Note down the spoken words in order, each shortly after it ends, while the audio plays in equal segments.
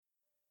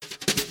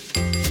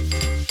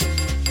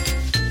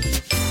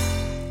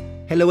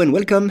Hello and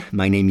welcome,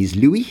 my name is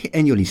Louis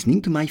and you're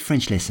listening to my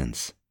French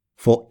lessons.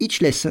 For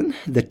each lesson,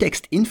 the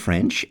text in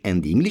French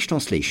and the English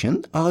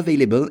translation are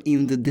available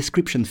in the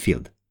description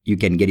field. You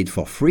can get it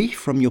for free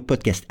from your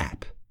podcast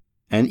app.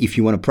 And if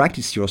you want to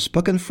practice your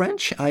spoken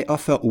French, I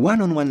offer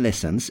one-on-one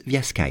lessons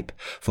via Skype.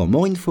 For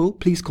more info,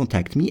 please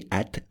contact me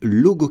at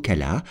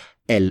logokala,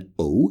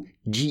 Logokala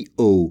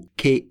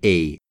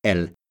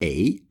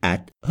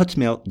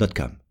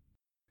 @hotmail.com.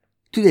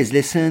 Today's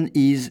lesson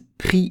is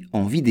pris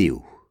en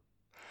vidéo.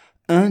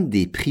 Un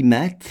des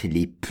primates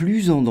les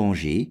plus en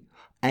danger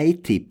a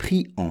été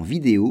pris en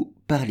vidéo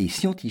par les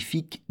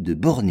scientifiques de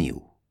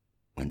Bornéo.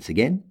 Once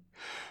again,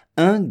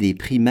 un des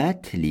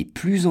primates les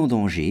plus en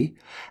danger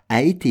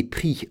a été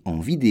pris en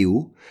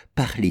vidéo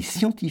par les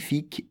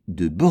scientifiques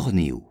de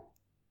Bornéo.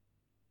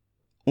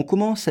 On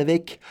commence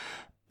avec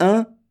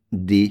un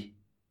des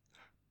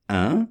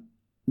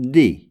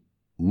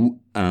ou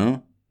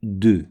un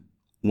de,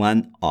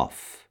 one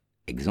of.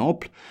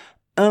 Exemple,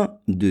 un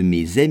de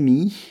mes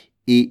amis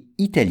est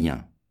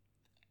italien.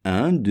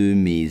 Un de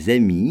mes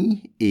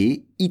amis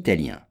est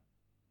italien.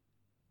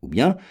 Ou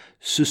bien,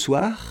 ce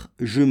soir,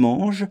 je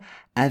mange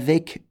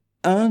avec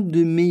un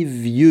de mes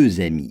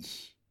vieux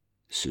amis.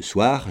 Ce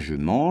soir, je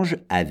mange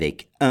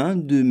avec un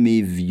de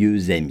mes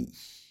vieux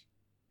amis.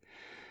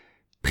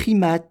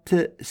 Primate,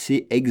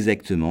 c'est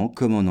exactement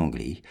comme en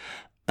anglais.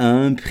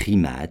 Un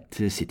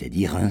primate,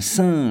 c'est-à-dire un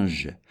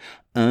singe.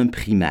 Un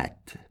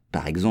primate.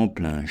 Par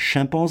exemple, un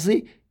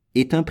chimpanzé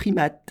est un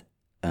primate.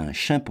 Un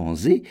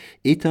chimpanzé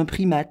est un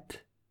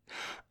primate.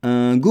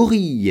 Un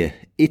gorille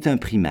est un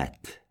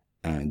primate.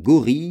 Un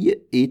gorille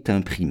est un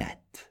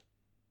primate.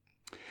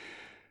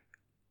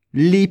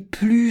 Les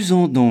plus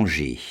en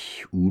danger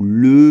ou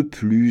le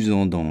plus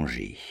en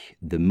danger.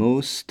 The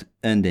most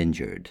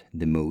endangered.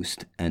 The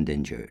most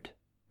endangered.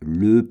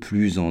 Le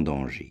plus en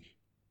danger.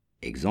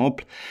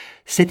 Exemple,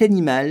 cet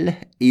animal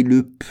est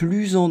le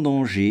plus en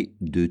danger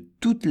de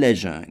toute la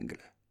jungle.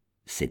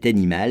 Cet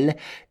animal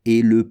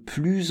est le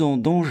plus en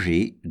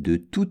danger de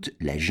toute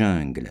la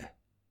jungle.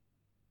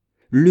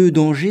 Le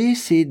danger,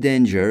 c'est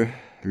danger,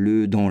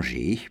 le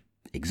danger.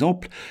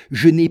 Exemple,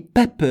 je n'ai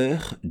pas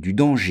peur du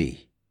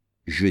danger.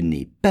 Je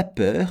n'ai pas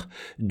peur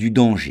du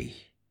danger.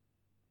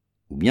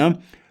 Ou bien,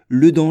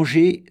 le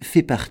danger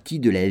fait partie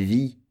de la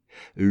vie.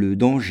 Le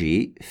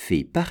danger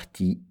fait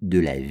partie de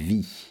la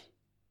vie.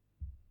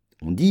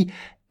 On dit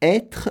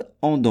être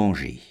en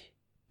danger.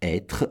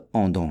 Être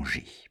en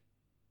danger.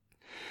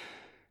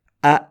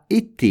 A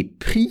été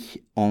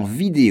pris en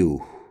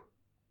vidéo.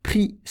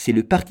 Pris, c'est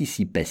le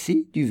participe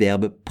passé du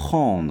verbe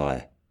prendre.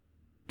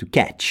 To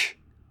catch.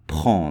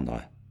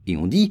 Prendre. Et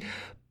on dit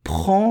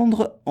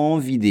prendre en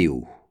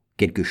vidéo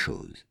quelque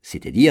chose.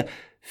 C'est-à-dire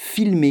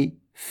filmer,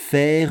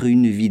 faire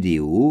une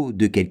vidéo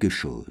de quelque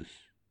chose.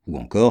 Ou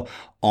encore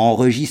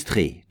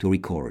enregistrer, to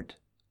record.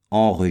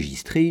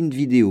 Enregistrer une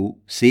vidéo,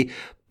 c'est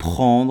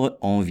prendre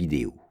en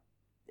vidéo.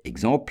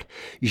 Exemple,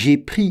 j'ai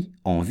pris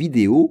en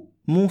vidéo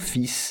mon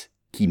fils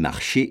qui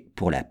marchait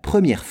pour la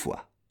première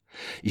fois.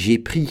 J'ai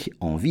pris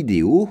en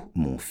vidéo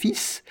mon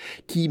fils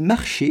qui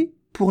marchait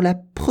pour la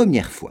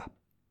première fois.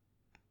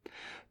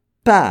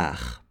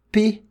 Par,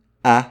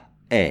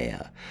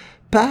 P-A-R.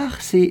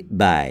 Par, c'est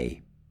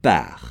by,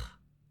 par.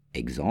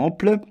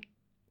 Exemple,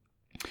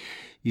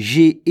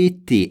 j'ai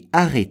été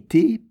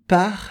arrêté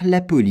par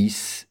la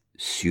police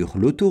sur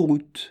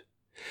l'autoroute.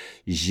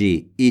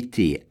 J'ai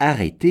été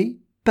arrêté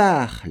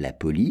par la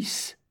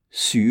police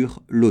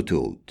sur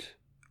l'autoroute.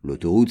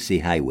 L'autoroute,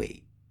 c'est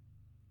highway.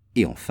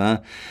 Et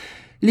enfin,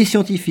 les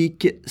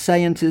scientifiques,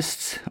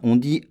 scientists, on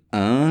dit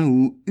un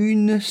ou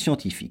une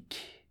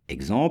scientifique.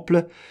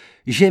 Exemple,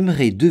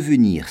 j'aimerais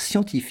devenir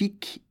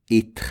scientifique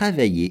et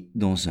travailler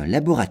dans un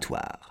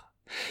laboratoire.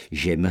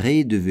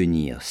 J'aimerais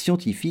devenir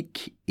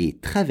scientifique et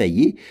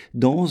travailler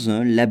dans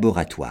un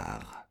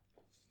laboratoire.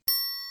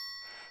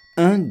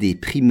 Un des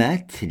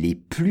primates les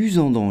plus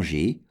en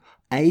danger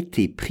a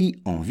été pris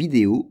en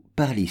vidéo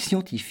par les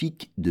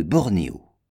scientifiques de Bornéo.